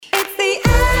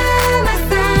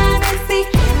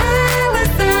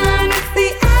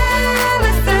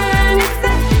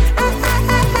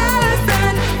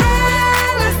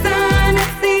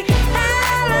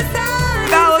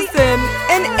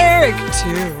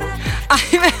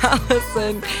I'm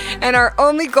Allison, and our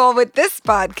only goal with this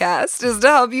podcast is to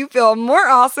help you feel more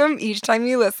awesome each time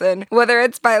you listen, whether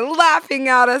it's by laughing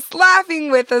at us,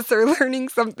 laughing with us, or learning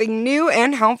something new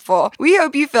and helpful. We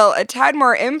hope you feel a tad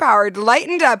more empowered,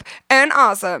 lightened up, and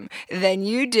awesome than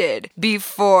you did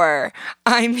before.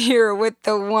 I'm here with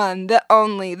the one, the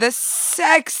only, the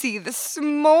sexy, the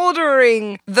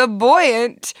smoldering, the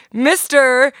buoyant,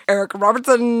 Mr. Eric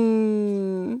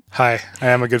Robertson. Hi, I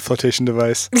am a good flotation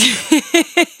device.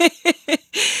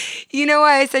 You know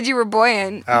why I said you were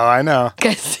buoyant? Oh, I know.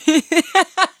 Because you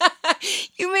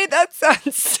made that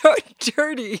sound so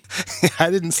dirty. I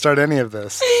didn't start any of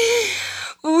this.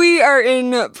 We are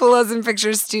in Pleasant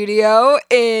Pictures Studio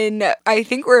I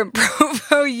think we're in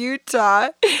Provo, Utah.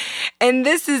 And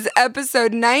this is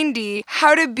episode 90,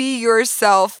 How to Be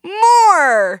Yourself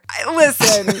More.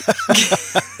 Listen.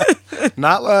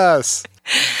 Not less.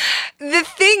 The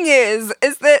thing is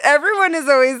that everyone is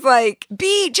always like,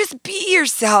 just be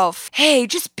yourself. Hey,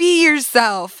 just be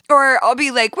yourself. Or I'll be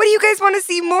like, what do you guys want to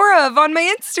see more of on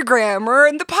my Instagram or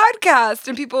in the podcast?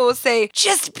 And people will say,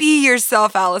 just be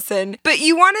yourself, Allison. But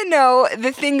you want to know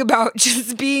the thing about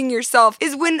just being yourself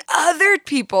is when other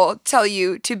people tell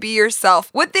you to be yourself,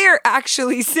 what they are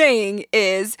actually saying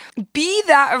is, be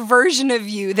that version of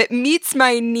you that meets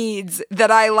my needs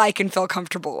that I like and feel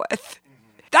comfortable with.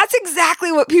 That's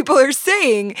exactly what people are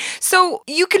saying. So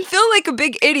you can feel like a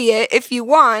big idiot if you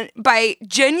want by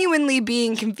genuinely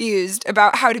being confused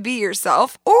about how to be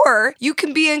yourself, or you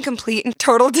can be in complete and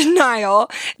total denial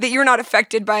that you're not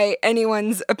affected by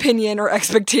anyone's opinion or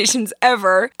expectations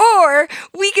ever, or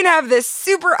we can have this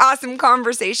super awesome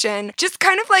conversation, just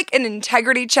kind of like an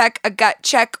integrity check, a gut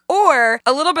check, or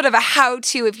a little bit of a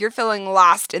how-to if you're feeling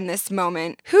lost in this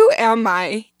moment. Who am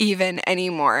I even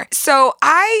anymore? So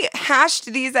I hashed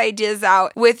these ideas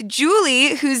out with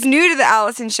Julie, who's new to the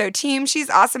Allison Show team. She's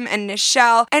awesome. And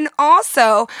Nichelle. And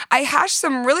also, I hashed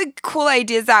some really cool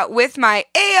ideas out with my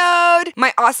AOD,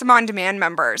 my Awesome On Demand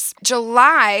members.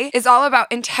 July is all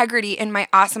about integrity in my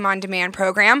Awesome On Demand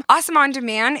program. Awesome On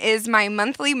Demand is my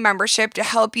monthly membership to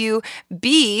help you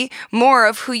be more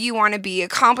of who you want to be,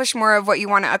 accomplish more of what you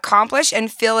want to accomplish,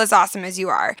 and feel as awesome as you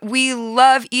are. We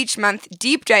love each month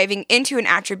deep diving into an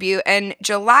attribute, and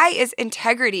July is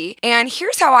integrity. And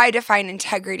here's how I define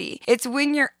integrity. It's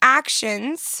when your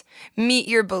actions meet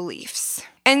your beliefs.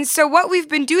 And so what we've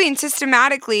been doing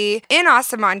systematically in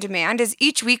Awesome On Demand is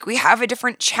each week we have a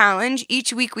different challenge.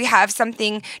 Each week we have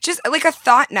something just like a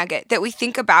thought nugget that we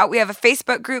think about. We have a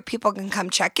Facebook group. People can come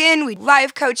check in. We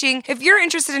live coaching. If you're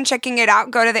interested in checking it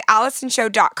out, go to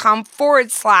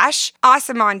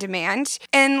theallisonshow.com/Awesome On Demand.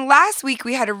 And last week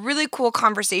we had a really cool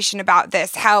conversation about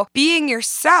this, how being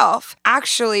yourself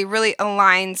actually really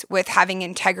aligns with having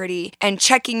integrity and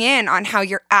checking in on how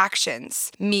your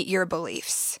actions meet your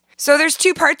beliefs. So there's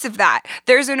two parts of that.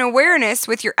 There's an awareness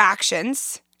with your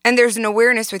actions, and there's an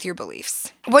awareness with your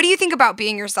beliefs. What do you think about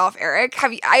being yourself, Eric?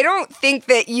 I don't think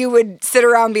that you would sit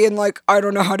around being like, I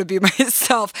don't know how to be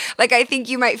myself. Like, I think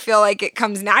you might feel like it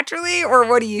comes naturally, or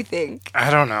what do you think?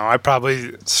 I don't know. I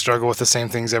probably struggle with the same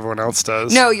things everyone else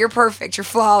does. No, you're perfect. You're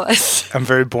flawless. I'm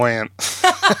very buoyant.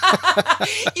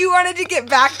 You wanted to get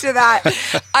back to that.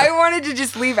 I wanted to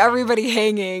just leave everybody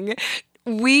hanging.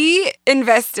 We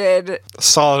invested.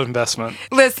 Solid investment.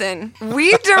 Listen,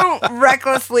 we don't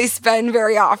recklessly spend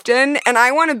very often, and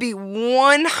I want to be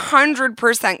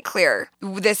 100% clear.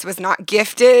 This was not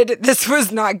gifted. This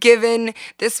was not given.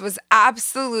 This was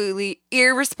absolutely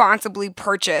irresponsibly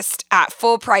purchased at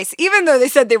full price. Even though they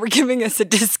said they were giving us a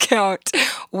discount,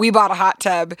 we bought a hot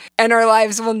tub, and our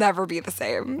lives will never be the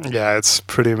same. Yeah, it's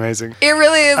pretty amazing. It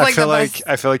really is I feel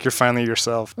like you're finally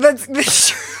yourself. That's true.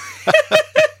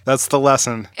 That's the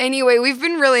lesson. Anyway, we've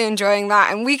been really enjoying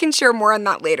that, and we can share more on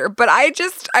that later. But I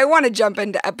want to jump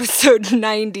into episode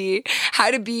 90, How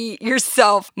to Be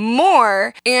Yourself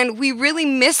More. And we really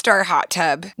missed our hot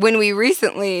tub when we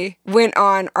recently went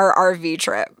on our RV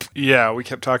trip. Yeah, we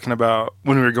kept talking about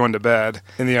when we were going to bed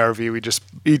in the RV. We just,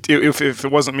 if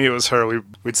it wasn't me, it was her.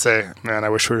 We'd say, man, I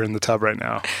wish we were in the tub right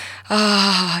now.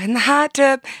 In the hot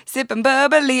tub, sipping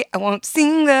bubbly. I won't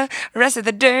sing the rest of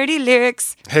the dirty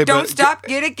lyrics. Hey, Don't stop,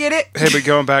 get it. Hey, but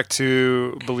going back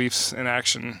to beliefs in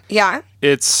action. Yeah.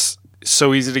 It's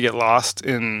so easy to get lost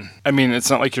in. I mean, it's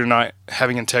not like you're not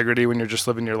having integrity when you're just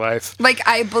living your life. Like,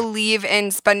 I believe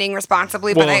in spending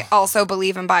responsibly, but I also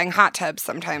believe in buying hot tubs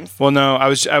sometimes. Well, no, I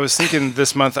was thinking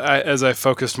this month as I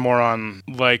focused more on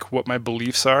like what my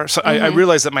beliefs are. So I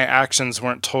realized that my actions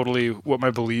weren't totally what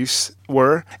my beliefs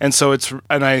were, and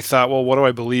I thought, well, what do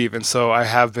I believe? And so I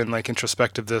have been like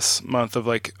introspective this month of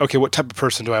like, okay, what type of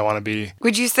person do I want to be?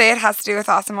 Would you say it has to do with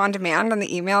Awesome On Demand and the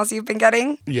emails you've been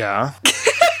getting? Yeah.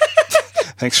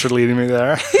 Thanks for leading me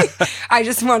there. I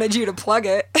just wanted you to plug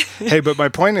it. Hey, but my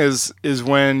point is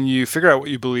when you figure out what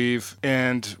you believe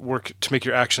and work to make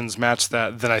your actions match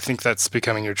that, then I think that's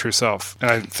becoming your true self. And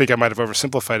I think I might have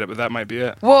oversimplified it, but that might be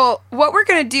it. Well, what we're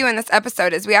going to do in this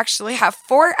episode is we actually have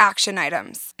 4 action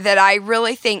items that I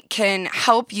really think can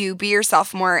help you be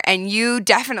yourself more. And you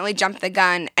definitely jumped the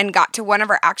gun and got to one of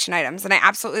our action items. And I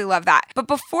absolutely love that. But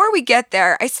before we get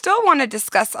there, I still want to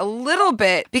discuss a little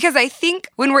bit, because I think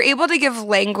when we're able to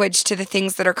give language to the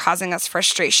things that are causing us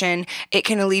frustration, it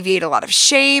can alleviate a lot of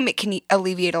shame, it can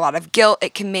alleviate a lot of guilt,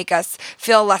 it can make us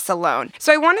feel less alone.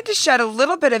 So I wanted to shed a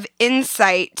little bit of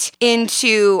insight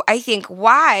into, I think,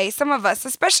 why some of us,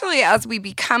 especially as we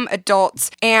become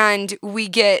adults and we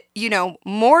get,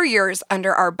 more years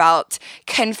under our belt,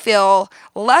 can feel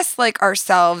less like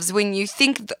ourselves when you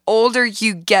think the older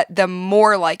you get, the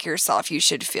more like yourself you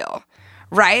should feel.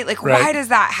 Right? Like, why does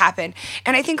that happen?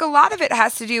 And I think a lot of it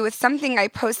has to do with something I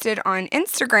posted on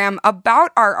Instagram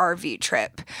about our RV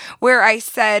trip, where I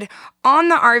said, on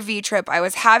the RV trip, I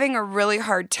was having a really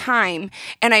hard time,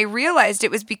 and I realized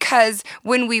it was because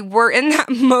when we were in that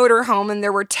motorhome and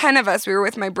there were 10 of us, we were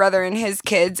with my brother and his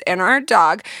kids and our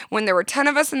dog, when there were 10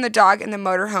 of us and the dog in the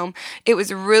motorhome, it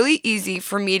was really easy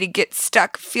for me to get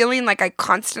stuck feeling like I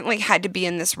constantly had to be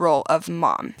in this role of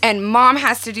mom. And mom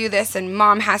has to do this and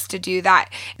mom has to do that.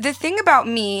 The thing about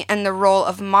me and the role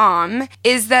of mom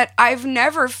is that I've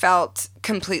never felt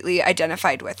completely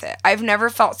identified with it. I've never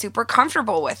felt super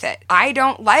comfortable with it. I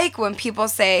don't like when people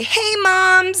say, "Hey,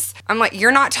 moms." I'm like,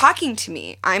 you're not talking to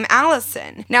me. I'm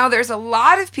Allison. Now, there's a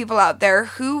lot of people out there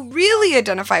who really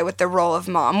identify with the role of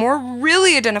mom or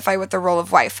really identify with the role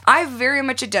of wife. I very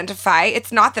much identify.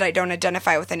 It's not that I don't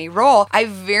identify with any role. I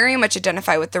very much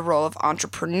identify with the role of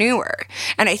entrepreneur.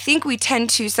 And I think we tend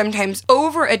to sometimes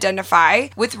over-identify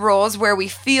with roles where we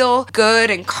feel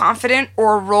good and confident,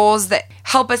 or roles that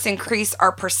help us increase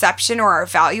our perception or our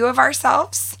value of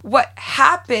ourselves. What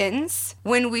happens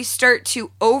when we start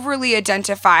to overly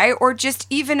identify or just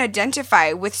even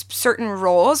identify with certain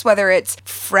roles, whether it's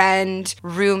friend,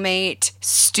 roommate,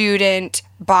 student,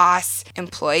 boss,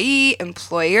 employee,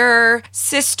 employer,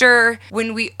 sister,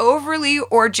 when we overly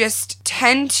or just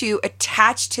tend to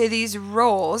attach to these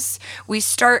roles, we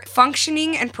start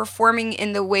functioning and performing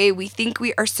in the way we think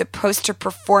we are supposed to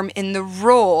perform in the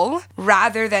role,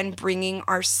 rather than bringing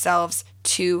ourselves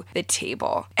to the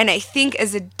table. And I think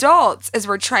as adults, as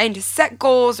we're trying to set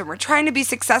goals and we're trying to be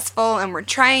successful and we're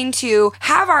trying to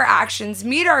have our actions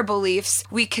meet our beliefs,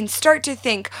 we can start to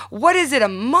think, what is it a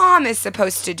mom is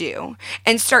supposed to do?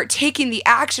 And start taking the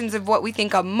actions of what we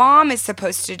think a mom is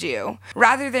supposed to do,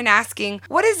 rather than asking,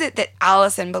 what is it that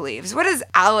Allison believes? What does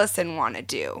Allison want to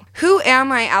do? Who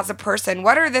am I as a person?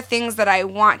 What are the things that I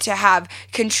want to have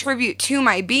contribute to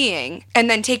my being? And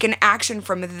then take an action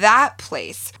from that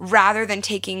place, rather than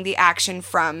taking the action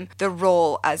from the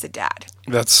role as a dad.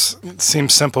 It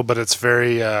seems simple, but it's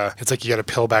very, it's like you got to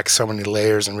peel back so many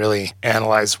layers and really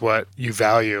analyze what you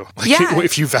value. Like,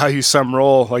 if you value some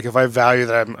role, like if I value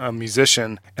that I'm a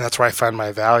musician and that's where I find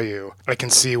my value, I can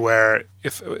see where,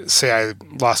 if, say, I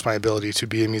lost my ability to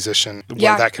be a musician,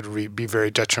 where that could be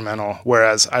very detrimental.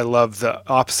 Whereas I love the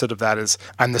opposite of that is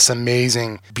I'm this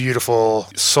amazing, beautiful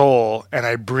soul, and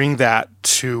I bring that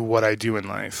to what I do in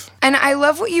life. And I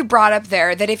love what you brought up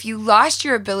there, that if you lost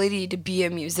your ability to be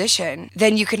a musician,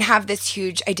 then you can have this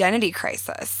huge identity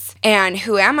crisis. And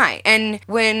who am I? And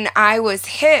when I was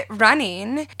hit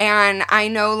running and I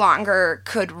no longer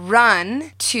could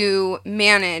run to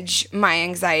manage my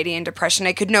anxiety and depression,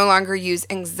 I could no longer use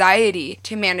anxiety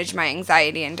to manage my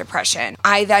anxiety and depression.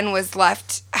 I then was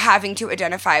left having to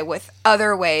identify with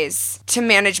other ways to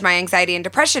manage my anxiety and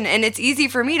depression. And it's easy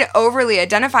for me to overly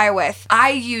identify with,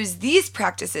 I use these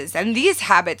practices and these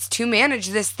habits to manage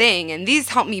this thing, and these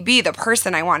help me be the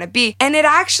person I want to be. And it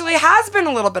actually has been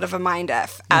a little bit of a mind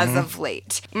F as of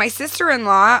late. My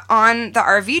sister-in-law on the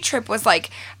RV trip was like,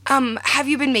 have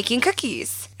you been making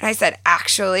cookies? And I said,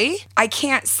 actually, I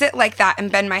can't sit like that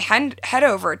and bend my head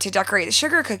over to decorate the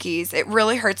sugar cookies. It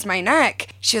really hurts my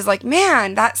neck. She was like,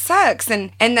 man, that sucks.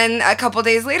 And then a couple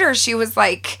days later, she was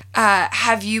like,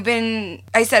 have you been,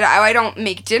 I said, oh, I don't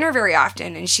make dinner very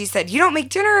often. And she said, you don't make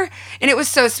dinner? And it was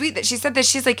so sweet that she said this.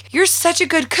 She's like, you're such a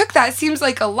good cook. That seems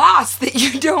like a loss that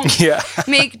you don't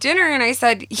make dinner. And I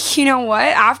said, you know what?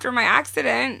 After my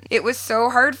accident, it was so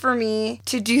hard for me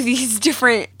to do these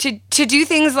different, to do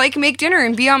things like make dinner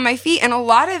and be on my feet. And a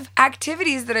lot of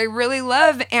activities that I really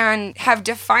love and have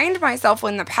defined myself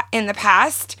in the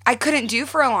past, I couldn't do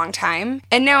for a long time.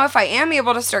 And now if I am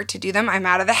able to start to do them, I'm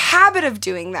out of the habit of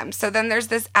doing them. So then there's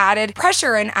this added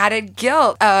pressure and added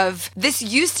guilt of this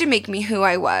used to make me who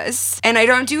I was and I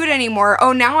don't do it anymore.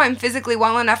 Oh, now I'm physically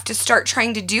well enough to start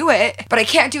trying to do it, but I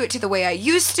can't do it to the way I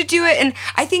used to do it. And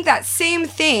I think that same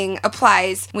thing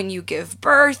applies when you give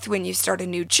birth, when you start a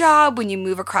new job, when you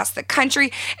move across the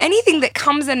country. Anything that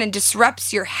comes in and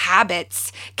disrupts your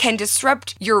habits can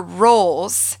disrupt your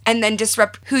roles and then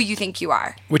disrupt who you think you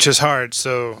are. Which is hard.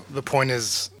 So the point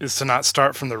is to not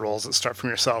start from the roles, but start from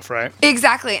yourself, right?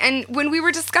 Exactly. And when we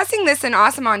were discussing this in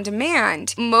Awesome on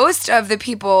Demand, most of the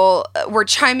people were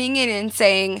chiming in and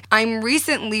saying, I'm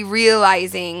recently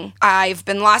realizing I've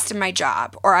been lost in my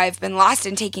job, or I've been lost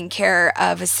in taking care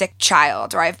of a sick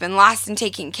child, or I've been lost in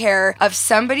taking care of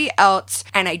somebody else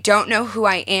and I don't know who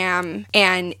I am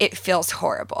and it feels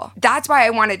horrible. That's why I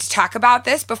wanted to talk about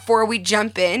this before we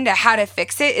jump into how to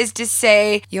fix it, is to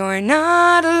say, you're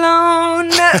not alone.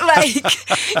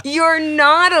 Like, you're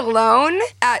not alone.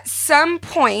 At some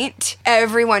point,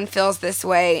 everyone feels this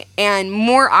way, and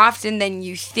more often than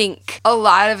you think, a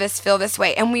lot of us feel this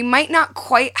way, and we might not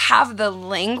quite have the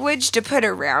language to put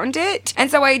around it. And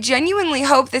so I genuinely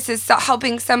hope this is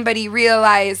helping somebody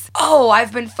realize, oh,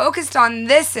 I've been focused on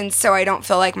this, and so I don't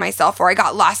feel like myself, or I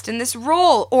got lost in this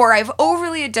role, or I've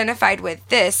overly identified with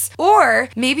this, or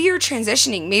maybe you're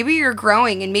transitioning, maybe you're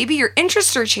growing, and maybe your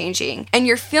interests are changing, and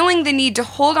you're feeling the need to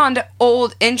hold on to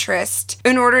old interest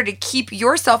in order to keep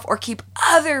yourself or keep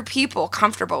other people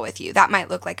comfortable with you. That might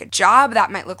look like a job,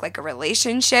 that might look like a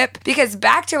relationship, because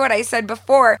back to what I said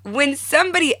before, when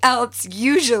somebody else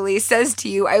usually says to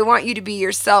you, I want you to be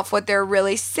yourself, what they're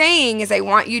really saying is, I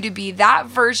want you to be that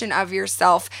version of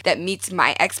yourself that meets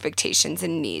my expectations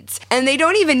and needs. And they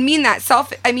don't even mean that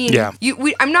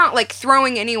I'm not like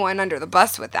throwing anyone under the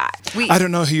bus with that. I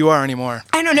don't know who you are anymore.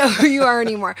 I don't know who you are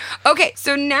anymore. Okay,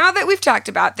 so now that we've talked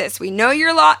about this, we know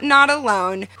you're not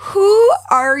alone. Who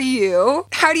are you?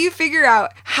 How do you figure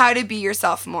out how to be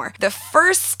yourself more? The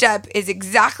first step is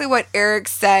exactly what Eric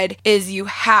said, is you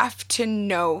have to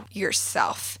know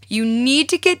yourself. You need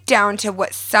to get down to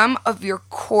what some of your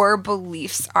core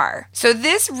beliefs are. So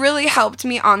this really helped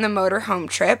me on the motorhome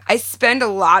trip. I spend a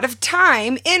lot of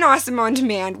time in Awesome on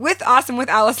Demand with Awesome with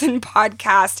Allison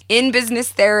podcast, in business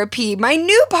therapy, my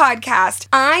new podcast.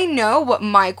 I know what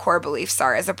my core beliefs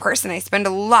are as a person. I spend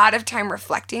a lot of time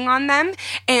reflecting on them,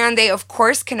 and they of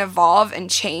course can evolve and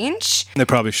change. They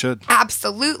probably should.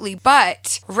 Absolutely.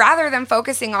 But rather than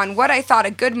focusing on what I thought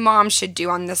a good mom should do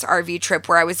on this RV trip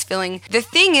where I was feeling, the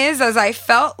thing is, as I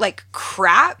felt like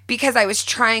crap because I was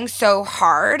trying so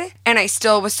hard and I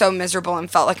still was so miserable and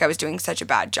felt like I was doing such a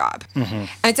bad job. Mm-hmm.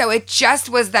 And so it just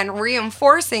was then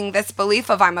reinforcing this belief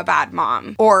of I'm a bad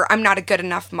mom, or I'm not a good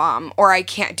enough mom, or I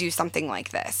can't do something like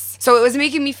this. So it was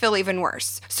making me feel even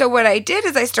worse. So what I did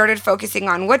is I started focusing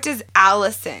on, what does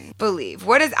Allison believe?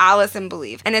 What does Allison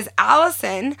believe? And as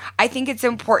Allison, I think it's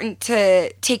important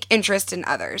to take interest in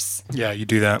others. Yeah, you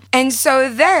do that. And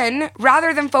so then,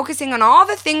 rather than focusing on all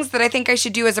the things that I think I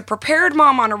should do as a prepared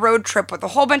mom on a road trip with a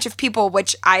whole bunch of people,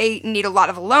 which I need a lot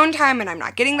of alone time and I'm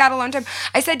not getting that alone time,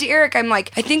 I said to Eric, I'm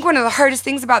like, I think one of the hardest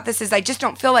things about this is I just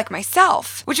don't feel like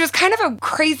myself, which was kind of a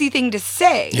crazy thing to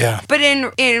say. Yeah. But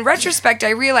in retrospect, I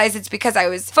realized it's because I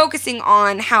was focusing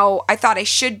on how I thought I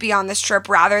should be on this trip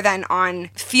rather than on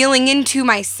feeling into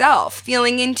myself,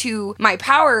 feeling into my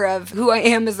power of who I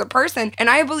am as a person. And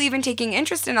I believe in taking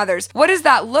interest in others. What does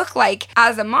that look like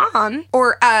as a mom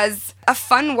or as a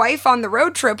fun wife on the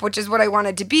road trip, which is what I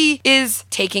wanted to be, is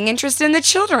taking interest in the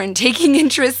children, taking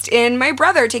interest in my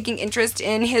brother, taking interest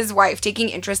in his wife, taking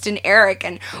interest in Eric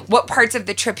and what parts of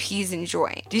the trip he's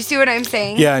enjoying. Do you see what I'm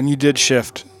saying? Yeah, and you did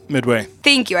shift midway.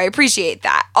 Thank you. I appreciate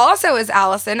that. Also, as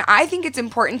Allison, I think it's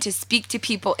important to speak to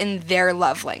people in their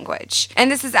love language. And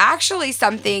this is actually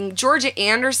something Georgia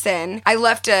Anderson, I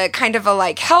left a kind of a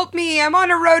like, help me, I'm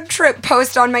on a road trip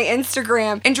post on my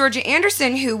Instagram. And Georgia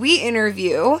Anderson, who we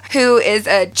interview, who is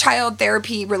a child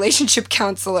therapy relationship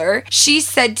counselor, she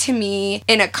said to me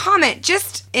in a comment,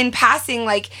 just in passing,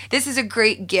 like, this is a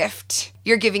great gift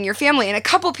you're giving your family. And a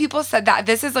couple people said that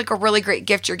this is like a really great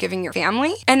gift you're giving your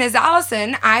family. And as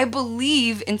Allison, I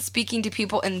believe in speaking to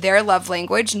people in their love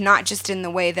language, not just in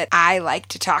the way that I like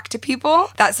to talk to people.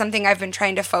 That's something I've been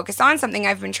trying to focus on, something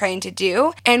I've been trying to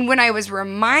do. And when I was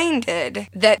reminded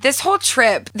that this whole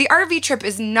trip, the RV trip,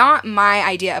 is not my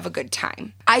idea of a good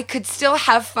time. I could still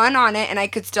have fun on it and I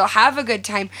could still have a good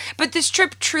time, but this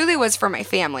trip truly was for my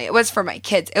family. It was for my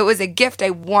kids. It was a gift I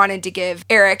wanted to give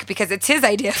Eric because it's his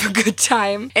idea of a good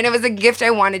time, and it was a gift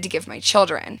I wanted to give my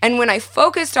children. And when I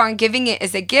focused on giving it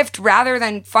as a gift rather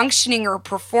than functioning or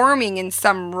performing in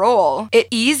some role, it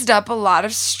eased up a lot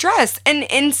of stress, and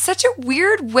in such a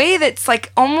weird way that's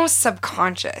like almost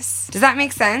subconscious. Does that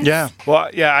make sense? Yeah. Well,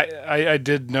 yeah, I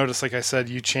did notice, like I said,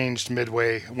 you changed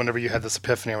midway whenever you had this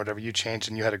epiphany or whatever, you changed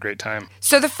and you had a great time.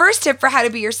 So the first tip for how to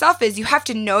be yourself is you have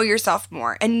to know yourself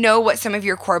more and know what some of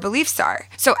your core beliefs are.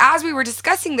 So as we were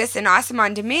discussing this in Awesome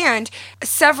On Demand,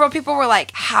 several people were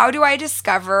like, how do I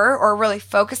discover or really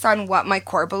focus on what my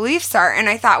core beliefs are? And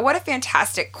I thought, what a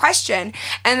fantastic question.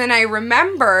 And then I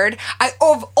remembered I've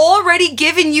already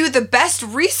given you the best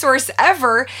resource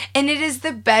ever, and it is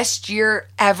the Best Year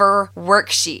Ever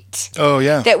worksheet. Oh,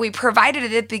 yeah. That we provided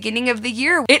at the beginning of the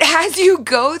year. It has you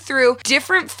go through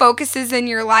different focuses in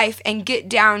your life and get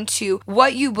down to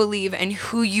what you believe and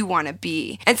who you want to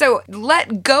be. And so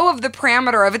let go of the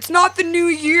parameter of it's not the new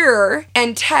year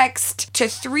and text to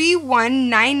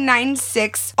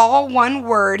 31996, all one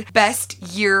word, Best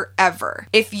Year Ever,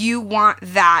 if you want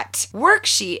that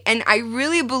worksheet. And I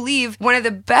really believe one of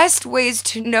the best ways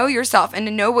to know yourself and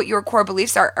to know what your core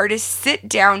beliefs are to sit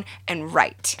down and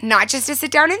write. Not just to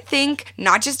sit down and think,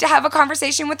 not just to have a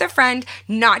conversation with a friend,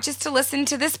 not just to listen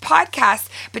to this podcast,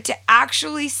 but to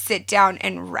actually sit down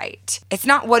and write. It's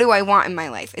not what do I want in my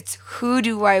life, it's who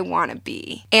do I want to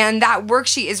be. And that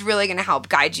worksheet is really going to help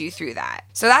guide you through that.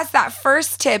 So that's that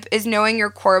first tip, is knowing your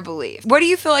core beliefs. What do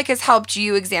you feel like has helped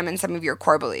you examine some of your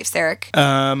core beliefs, Eric?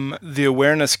 The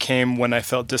awareness came when I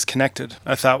felt disconnected.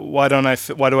 I thought, why do I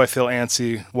feel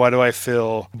antsy? Why do I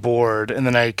feel bored? And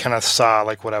then I kind of saw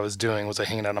like what I was doing was I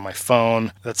hanging out on my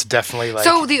phone. That's definitely like...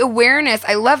 So the awareness,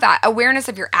 I love that, awareness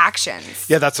of your actions.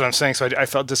 Yeah, that's what I'm saying. So I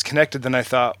felt disconnected. Then I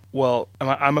thought, well,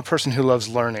 I'm a person who loves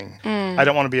learning. I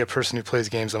don't want to be a person who plays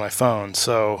games on my phone.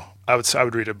 So I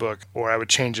would read a book or I would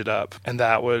change it up. And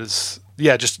that was,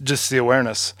 yeah, just the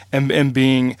awareness and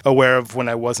being aware of when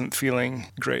I wasn't feeling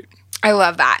great. I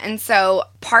love that. And so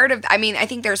I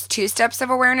think there's 2 steps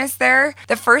of awareness there.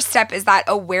 The first step is that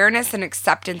awareness and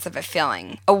acceptance of a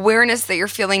feeling. Awareness that you're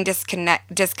feeling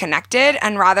disconnected,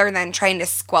 and rather than trying to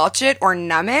squelch it or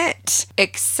numb it,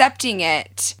 accepting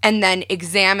it and then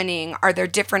examining, are there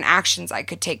different actions I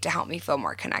could take to help me feel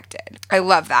more connected? I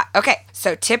love that. Okay,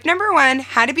 so tip number 1,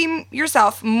 how to be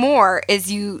yourself more,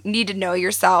 is you need to know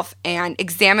yourself and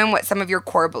examine what some of your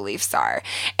core beliefs are.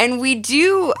 And we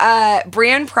do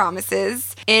brand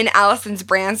promises in Allison's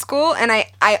brand school, and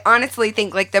I honestly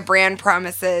think like the brand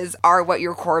promises are what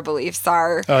your core beliefs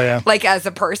are. Oh yeah. Like as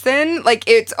a person, like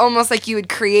it's almost like you would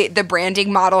create the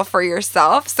branding model for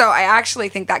yourself. So I actually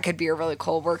think that could be a really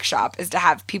cool workshop, is to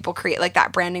have people create like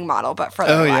that branding model, but for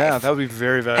their life. Yeah, that would be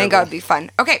very valuable. I think that would be fun.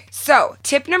 Okay, so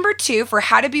tip number 2 for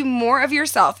how to be more of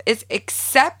yourself is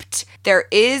accept there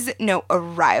is no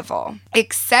arrival.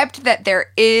 Accept that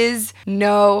there is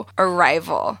no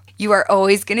arrival. You are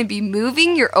always going to be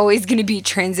moving. You're always going to be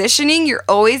transitioning. You're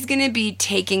always going to be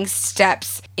taking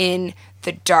steps in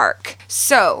the dark.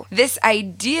 So this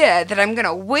idea that I'm going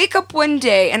to wake up one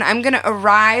day and I'm going to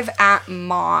arrive at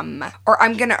mom, or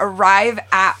I'm going to arrive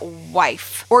at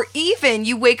wife, or even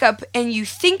you wake up and you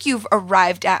think you've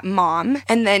arrived at mom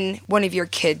and then one of your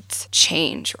kids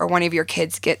change, or one of your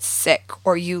kids gets sick,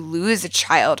 or you lose a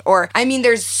child, or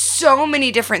there's so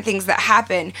many different things that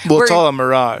happen. Well, it's all a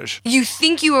mirage. You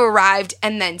think you arrived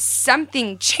and then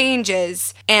something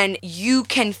changes and you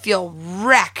can feel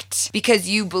wrecked because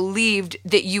you believed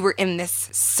that you were in this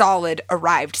solid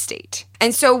arrived state.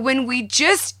 And so when we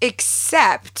just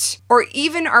accept, or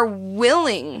even are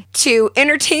willing to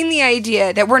entertain the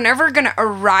idea that we're never going to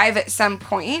arrive at some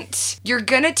point, you're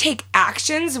going to take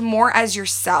actions more as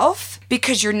yourself,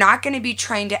 because you're not going to be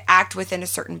trying to act within a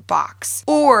certain box,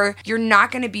 or you're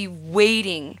not going to be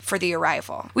waiting for the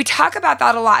arrival. We talk about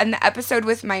that a lot in the episode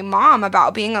with my mom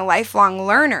about being a lifelong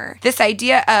learner. This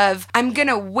idea of, I'm going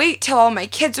to wait till all my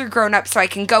kids are grown up so I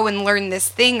can go and learn this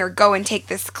thing or go and take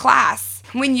this class.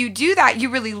 when you do that, you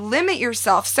really limit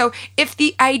yourself. So if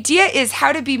the idea is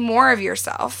how to be more of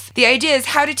yourself, the idea is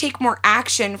how to take more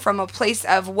action from a place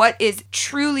of what is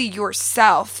truly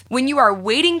yourself. When you are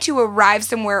waiting to arrive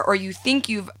somewhere or you think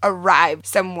you've arrived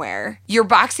somewhere, you're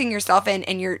boxing yourself in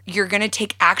and you're going to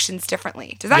take actions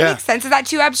differently. Does that make sense? Is that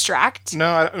too abstract?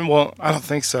 No, I don't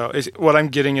think so. What I'm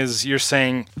getting is you're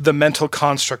saying the mental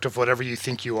construct of whatever you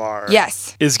think you are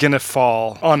is going to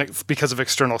fall on it because of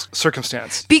external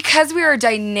circumstance. Because we are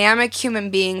dynamic human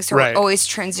beings who are always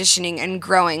transitioning and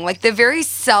growing. Like the very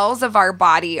cells of our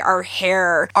body, our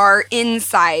hair, our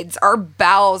insides, our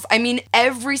bowels. I mean,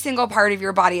 every single part of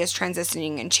your body is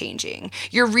transitioning and changing.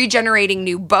 You're regenerating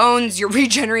new bones. You're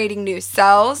regenerating new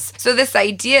cells. So this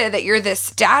idea that you're this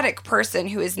static person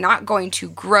who is not going to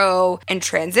grow and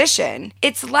transition,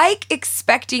 it's like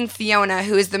expecting Fiona,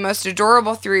 who is the most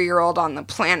adorable 3-year-old on the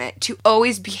planet, to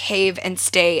always behave and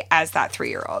stay as that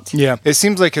 3-year-old. Yeah, it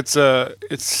seems like it's a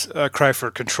cry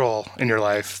for control in your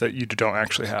life that you don't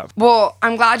actually have. Well,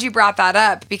 I'm glad you brought that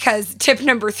up because tip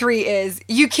number 3 is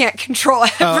you can't control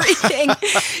everything.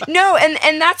 No,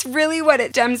 and that's really what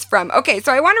it stems from. Okay,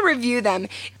 so I want to review them.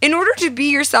 In order to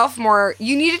be yourself more,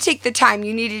 you need to take the time.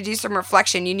 You need to do some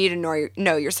reflection. You need to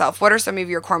know yourself. What are some of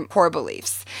your core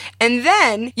beliefs? And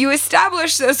then you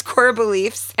establish those core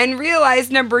beliefs and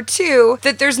realize, number 2,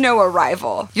 that there's no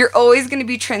arrival. You're always going to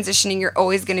be transitioning. You're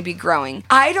always going to be growing.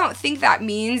 I don't think that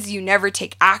means you never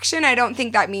take action. I don't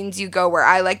think that means you go where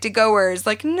I like to go, where it's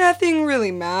like nothing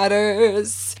really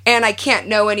matters and I can't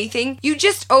know anything. You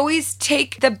just always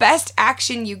take the best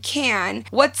action you can.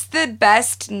 What's the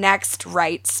best next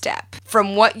right step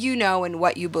from what you know and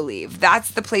what you believe?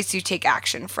 That's the place you take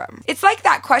action from. It's like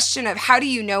that question of how do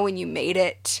you know when you made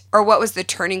it or what was the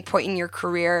turning point in your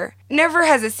career? Never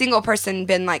has a single person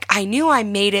been like, I knew I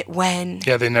made it when.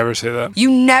 Yeah, they never say that.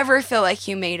 You never feel like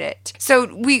you made it.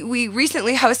 So we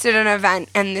recently hosted an event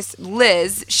and this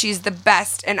Liz, she's the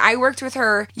best. And I worked with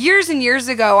her years and years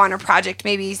ago on a project,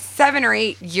 maybe 7 or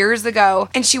 8 years ago.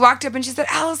 And she walked up and she said,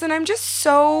 Allison, I'm just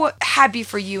so happy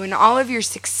for you and all of your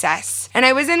success. And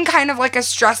I was in kind of like a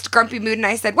stressed, grumpy mood. And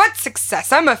I said, what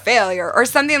success? I'm a failure or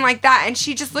something like that. And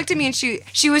she just looked at me and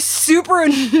she was super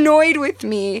annoyed with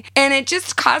me. And it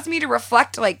just caused me to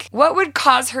reflect, like, what would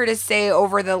cause her to say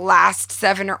over the last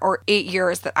 7 or 8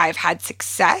 years that I've had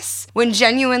success when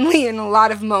genuinely in a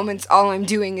lot of moments all I'm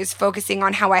doing is focusing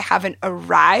on how I haven't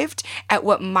arrived at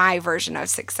what my version of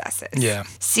success is. Yeah.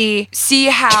 See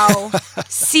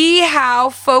how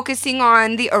focusing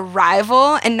on the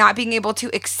arrival and not being able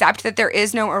to accept that there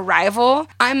is no arrival.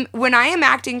 When I am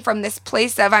acting from this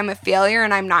place of I'm a failure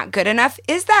and I'm not good enough,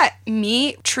 is that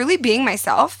me truly being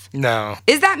myself? No.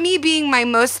 Is that me being my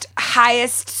most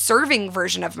highest serving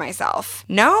version of myself?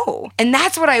 No. And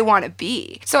that's what I want to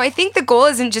be. So I think the goal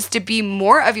isn't just to be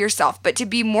more of yourself, but to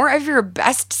be more of your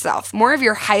best self, more of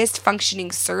your highest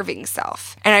functioning serving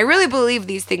self. And I really believe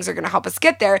these things are going to help us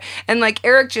get there. And like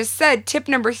Eric just said, tip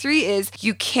number 3 is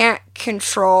you can't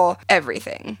control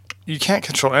everything. You can't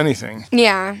control anything.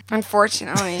 Yeah,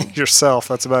 unfortunately. Yourself,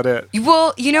 that's about it.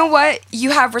 Well, you know what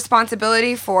you have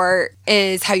responsibility for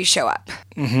is how you show up.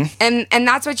 Mm-hmm. And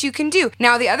that's what you can do.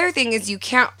 Now, the other thing is you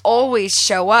can't always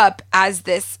show up as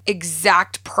this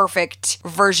exact perfect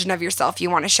version of yourself you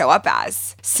want to show up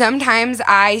as. Sometimes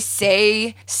I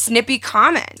say snippy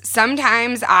comments.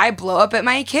 Sometimes I blow up at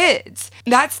my kids.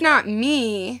 That's not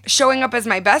me showing up as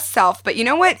my best self, but you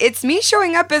know what? It's me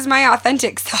showing up as my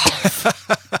authentic self.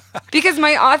 Because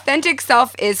my authentic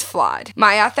self is flawed.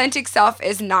 My authentic self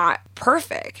is not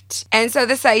perfect. And so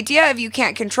this idea of you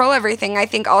can't control everything, I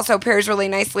think also pairs really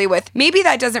nicely with maybe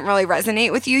that doesn't really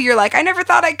resonate with you. You're like, I never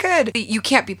thought I could. You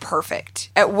can't be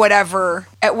perfect at whatever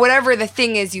the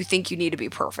thing is you think you need to be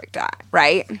perfect at,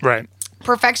 right? Right.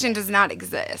 Perfection does not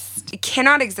exist. It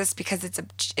cannot exist because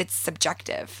it's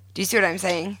subjective. Do you see what I'm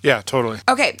saying? Yeah, totally.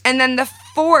 Okay, and then the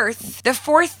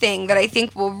fourth thing that I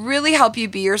think will really help you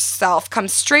be yourself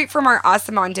comes straight from our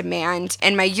Awesome on Demand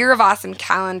and my Year of Awesome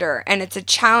calendar, and it's a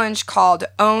challenge called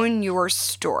Own Your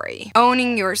Story.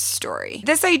 Owning your story.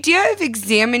 This idea of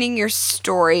examining your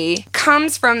story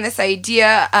comes from this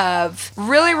idea of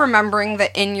really remembering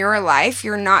that in your life,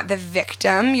 you're not the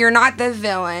victim, you're not the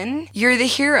villain, you're the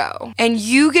hero. And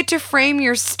you get to frame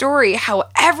your story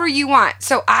however you want.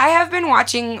 So I have been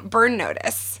watching Burn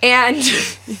Notice, and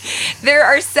there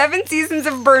are 7 seasons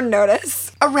of Burn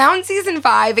Notice. around season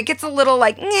 5, it gets a little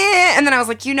like, nyeh, and then I was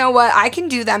like, you know what? I can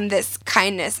do them this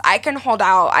kindness. I can hold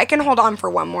out. I can hold on for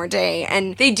one more day.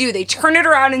 And they do. They turn it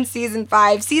around in season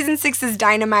 5. Season 6 is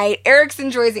dynamite. Eric's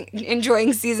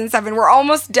enjoying season 7. We're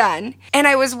almost done. And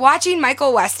I was watching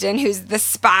Michael Weston, who's the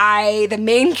spy, the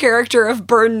main character of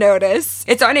Burn Notice.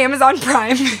 It's on Amazon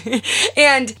Prime.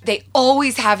 And they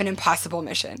always have an impossible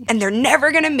mission. And they're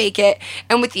never going to make it.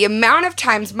 And with the amount of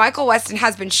times Michael Weston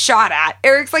has been shot at,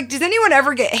 Eric's like, does anyone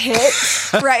ever get hit?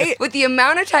 Right? With the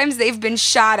amount of times they've been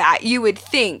shot at, you would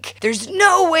think there's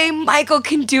no way Michael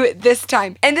can do it this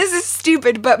time. And this is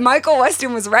stupid, but Michael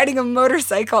Weston was riding a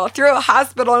motorcycle through a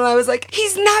hospital, and I was like,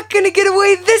 he's not going to get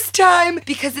away this time,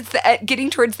 because it's getting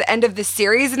towards the end of the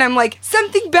series, and I'm like,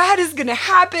 something bad is going to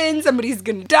happen. Somebody's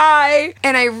going to die.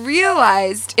 And I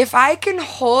realized if I can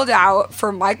hold out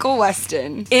for Michael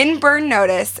Weston in Burn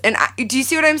Notice, and do you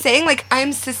see what I'm saying? Like,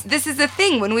 this is a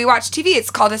thing when we watch TV.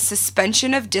 It's called a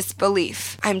suspension of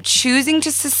disbelief. I'm choosing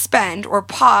to suspend or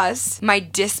pause my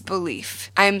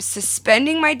disbelief. I'm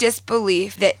suspending my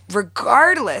disbelief that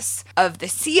regardless of the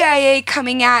CIA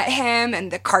coming at him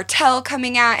and the cartel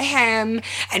coming at him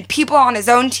and people on his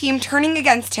own team turning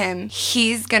against him,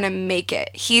 he's gonna make it.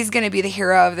 He's gonna be the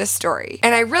hero of this story.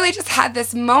 And I really just had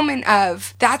this moment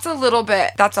of, that's a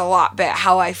lot bit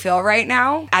how I feel right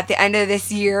now at the end of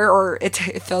this year, or it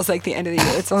feels like the end of the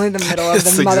year. It's only the middle of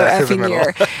the mother effing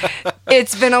year.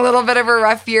 It's been a little bit of a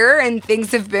rough year and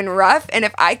things have been rough. And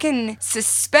if I can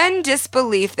suspend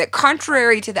disbelief that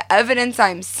contrary to the evidence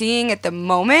I'm seeing at the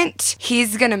moment,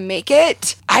 he's going to make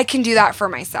it, I can do that for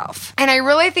myself. And I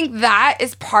really think that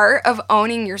is part of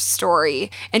owning your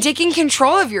story and taking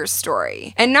control of your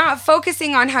story and not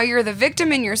focusing on how you're the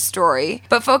victim in your story,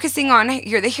 but focusing on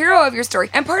you're the hero of your story.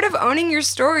 And part of owning your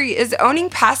story is owning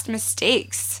past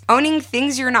mistakes, owning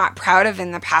things you're not proud of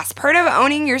in the past. Part of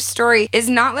owning your story is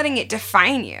not letting it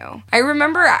define you. I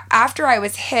remember after I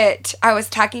was hit, I was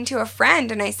talking to a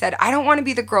friend and I said, I don't want to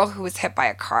be the girl who was hit by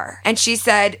a car. And she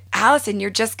said, Allison, you're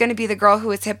just going to be the girl who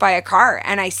was hit by a car.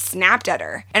 And I snapped at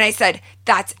her and I said,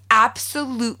 that's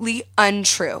absolutely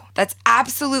untrue. That's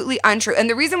absolutely untrue. And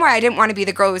the reason why I didn't want to be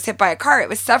the girl who was hit by a car, it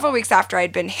was several weeks after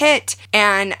I'd been hit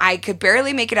and I could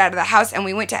barely make it out of the house, and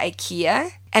we went to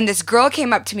IKEA and this girl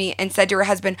came up to me and said to her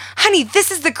husband, honey,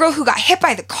 this is the girl who got hit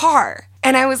by the car.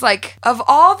 And I was like, of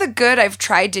all the good I've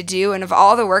tried to do and of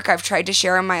all the work I've tried to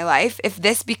share in my life, if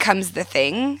this becomes the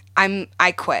thing,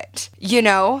 I quit. You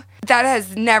know? That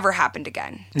has never happened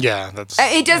again. Yeah,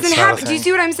 it doesn't happen. Do you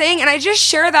see what I'm saying? And I just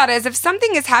share that as if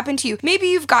something has happened to you. Maybe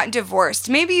you've gotten divorced.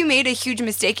 Maybe you made a huge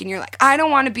mistake and you're like, I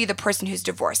don't want to be the person who's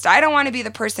divorced. I don't want to be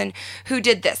the person who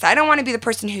did this. I don't want to be the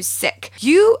person who's sick.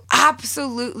 You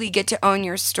absolutely get to own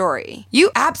your story.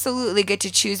 You absolutely get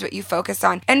to choose what you focus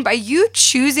on. And by you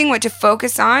choosing what to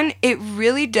focus on, it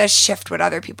really does shift what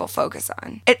other people focus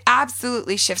on. It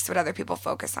absolutely shifts what other people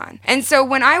focus on. And so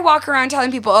when I walk around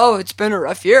telling people, oh, it's been a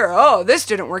rough year. Oh, this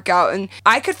didn't work out. And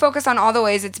I could focus on all the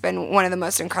ways it's been one of the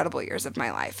most incredible years of my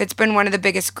life. It's been one of the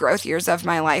biggest growth years of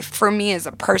my life for me as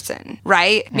a person,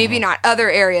 right? Mm-hmm. Maybe not other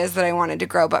areas that I wanted to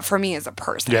grow, but for me as a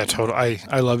person. Yeah, totally.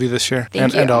 I love you this year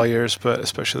and all years, but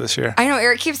especially this year. I know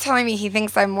Eric keeps telling me he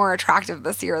thinks I'm more attractive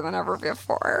this year than ever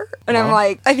before. And I'm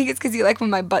like, I think it's because you like when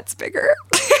my butt's bigger.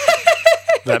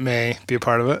 That may be a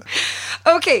part of it.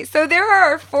 Okay, so there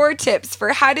are 4 tips for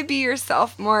how to be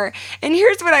yourself more. And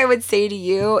here's what I would say to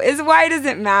you is, why does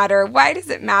it matter? Why does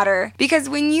it matter? Because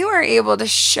when you are able to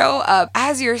show up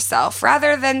as yourself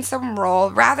rather than some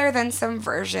role, rather than some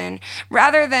version,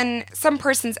 rather than some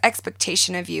person's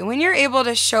expectation of you, when you're able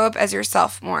to show up as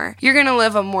yourself more, you're going to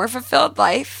live a more fulfilled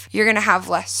life. You're going to have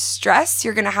less stress.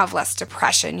 You're going to have less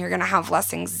depression. You're going to have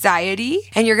less anxiety.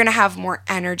 And you're going to have more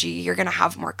energy. You're going to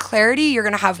have more clarity. You're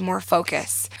going to have more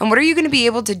focus. And what are you going to be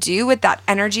able to do with that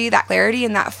energy, that clarity,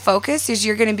 and that focus is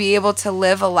you're going to be able to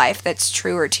live a life that's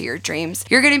truer to your dreams.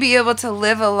 You're going to be able to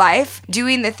live a life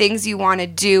doing the things you want to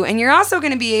do. And you're also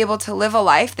going to be able to live a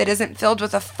life that isn't filled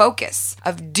with a focus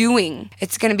of doing.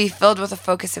 It's going to be filled with a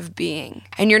focus of being.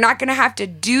 And you're not going to have to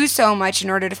do so much in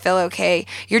order to feel okay.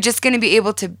 You're just going to be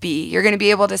able to be. You're going to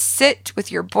be able to sit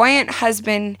with your buoyant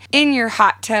husband in your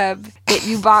hot tub that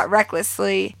you bought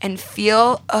recklessly and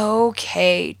feel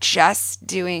okay just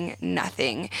doing nothing.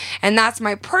 nothing. And that's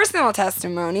my personal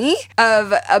testimony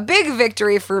of a big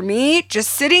victory for me,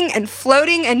 just sitting and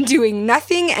floating and doing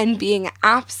nothing and being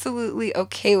absolutely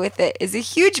okay with it is a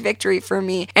huge victory for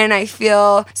me. And I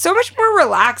feel so much more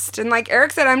relaxed. And like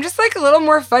Eric said, I'm just like a little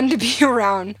more fun to be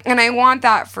around. And I want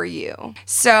that for you.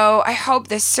 So I hope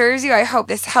this serves you. I hope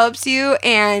this helps you.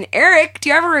 And Eric, do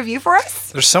you have a review for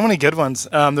us? There's so many good ones.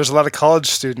 There's a lot of college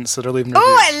students that are leaving reviews.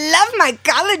 Oh, I love my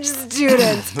college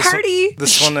students. Party.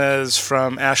 This one is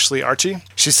from Ashley Archie.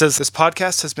 She says, this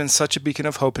podcast has been such a beacon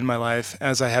of hope in my life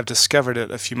as I have discovered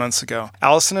it a few months ago.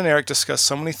 Allison and Eric discuss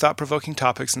so many thought-provoking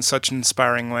topics in such an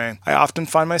inspiring way. I often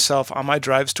find myself on my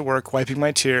drives to work wiping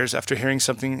my tears after hearing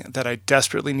something that I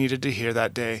desperately needed to hear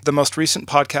that day. The most recent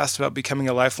podcast about becoming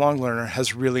a lifelong learner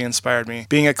has really inspired me.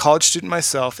 Being a college student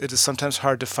myself, it is sometimes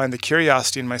hard to find the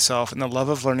curiosity in myself and the love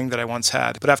of learning that I once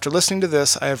had. But after listening to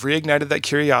this, I have reignited that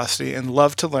curiosity and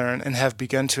love to learn and have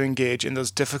begun to engage in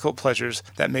those difficult pleasures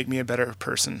that make me a better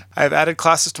person. I have added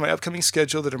classes to my upcoming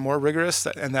schedule that are more rigorous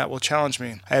and that will challenge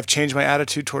me. I have changed my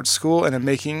attitude towards school and am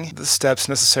making the steps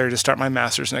necessary to start my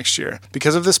master's next year.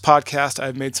 Because of this podcast, I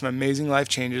have made some amazing life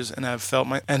changes and have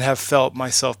felt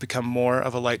myself become more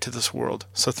of a light to this world.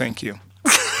 So thank you.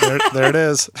 There it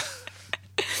is.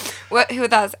 Who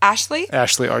that was? Ashley?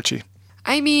 Ashley Archie.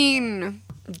 I mean,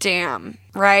 damn,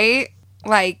 right?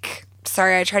 Like,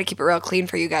 sorry, I try to keep it real clean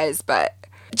for you guys, but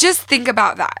just think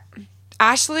about that.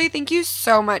 Ashley, thank you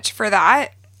so much for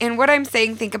that. And what I'm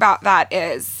saying, think about that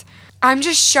is, I'm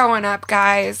just showing up,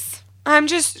 guys. I'm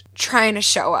just trying to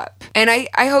show up. And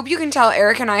I hope you can tell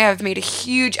Eric and I have made a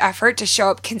huge effort to show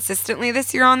up consistently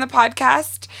this year on the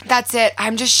podcast. That's it.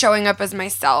 I'm just showing up as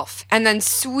myself. And then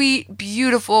sweet,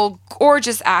 beautiful,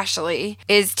 gorgeous Ashley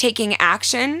is taking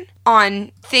action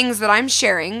on things that I'm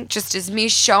sharing, just as me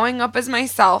showing up as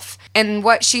myself. And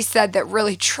what she said that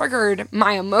really triggered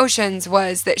my emotions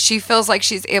was that she feels like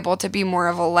she's able to be more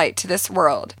of a light to this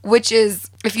world, which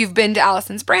is, if you've been to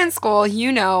Allison's brand school,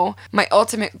 you know my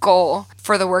ultimate goal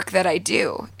for the work that I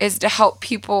do is to help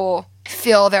people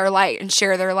feel their light and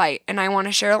share their light, and I want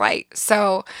to share light.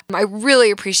 So I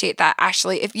really appreciate that,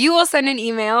 Ashley. If you will send an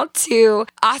email to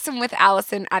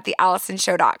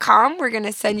awesomewithallison@theallisonshow.com, we're going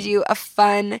to send you a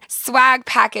fun swag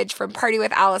package from Party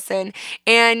with Allison.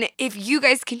 And if you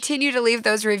guys continue to leave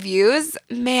those reviews,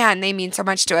 man, they mean so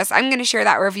much to us. I'm going to share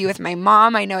that review with my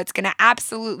mom. I know it's going to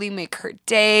absolutely make her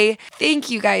day. Thank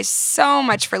you guys so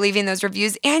much for leaving those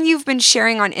reviews, and you've been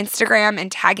sharing on Instagram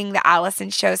and tagging the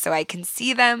Allison Show so I can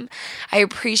see them. I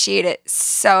appreciate it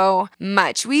so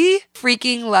much. We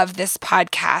freaking love this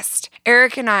podcast.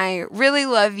 Eric and I really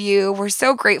love you. We're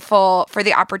so grateful for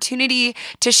the opportunity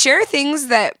to share things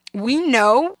that we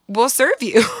know will serve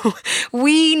you.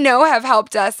 We know have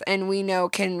helped us, and we know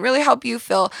can really help you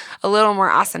feel a little more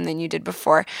awesome than you did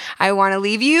before. I want to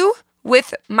leave you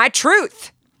with my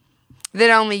truth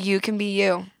that only you can be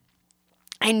you.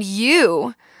 And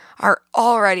you are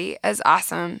already as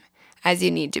awesome as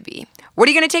you need to be. What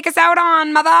are you going to take us out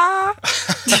on, mother?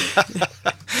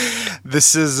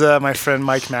 This is my friend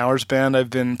Mike Mauer's band. I've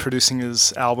been producing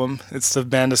his album. The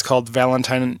band is called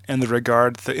Valentine and the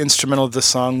Regard. The instrumental of the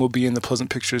song will be in the Pleasant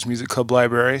Pictures Music Club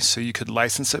library, so you could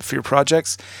license it for your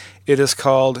projects. It is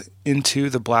called Into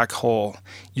the Black Hole.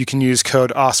 You can use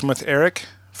code AwesomeWithEric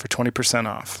for 20%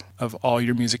 off of all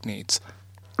your music needs.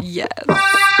 Yes.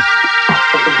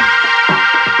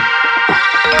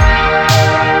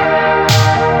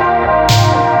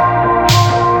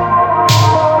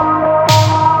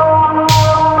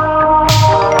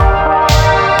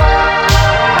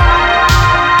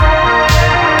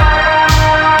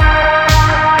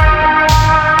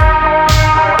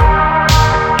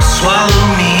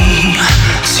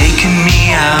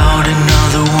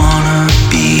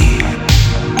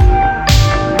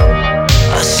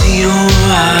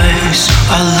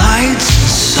 Our lights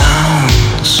inside.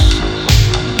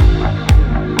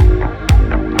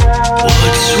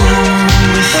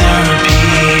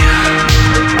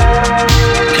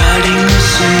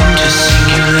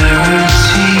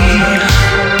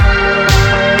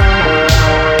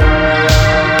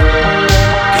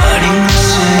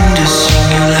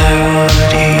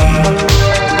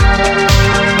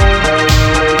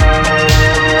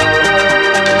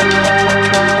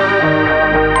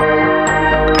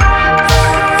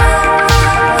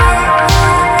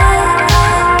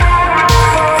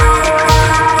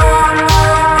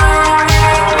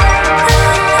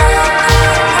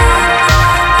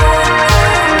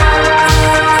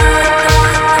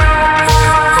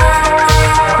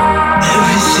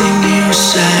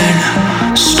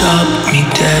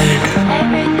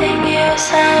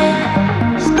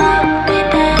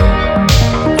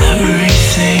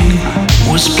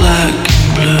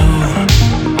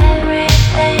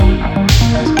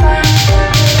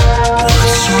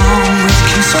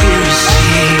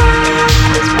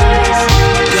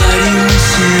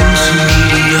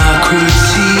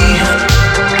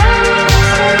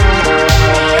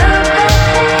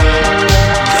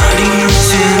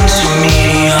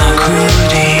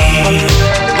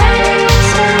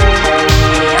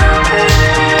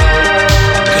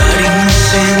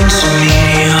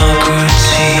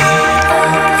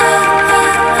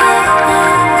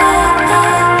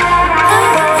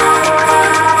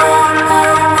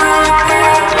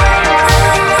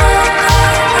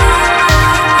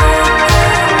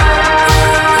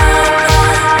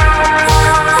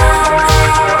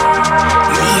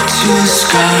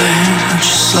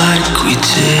 we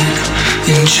did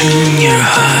in junior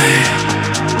high.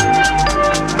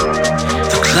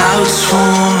 The clouds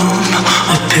form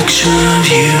a picture of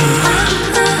you.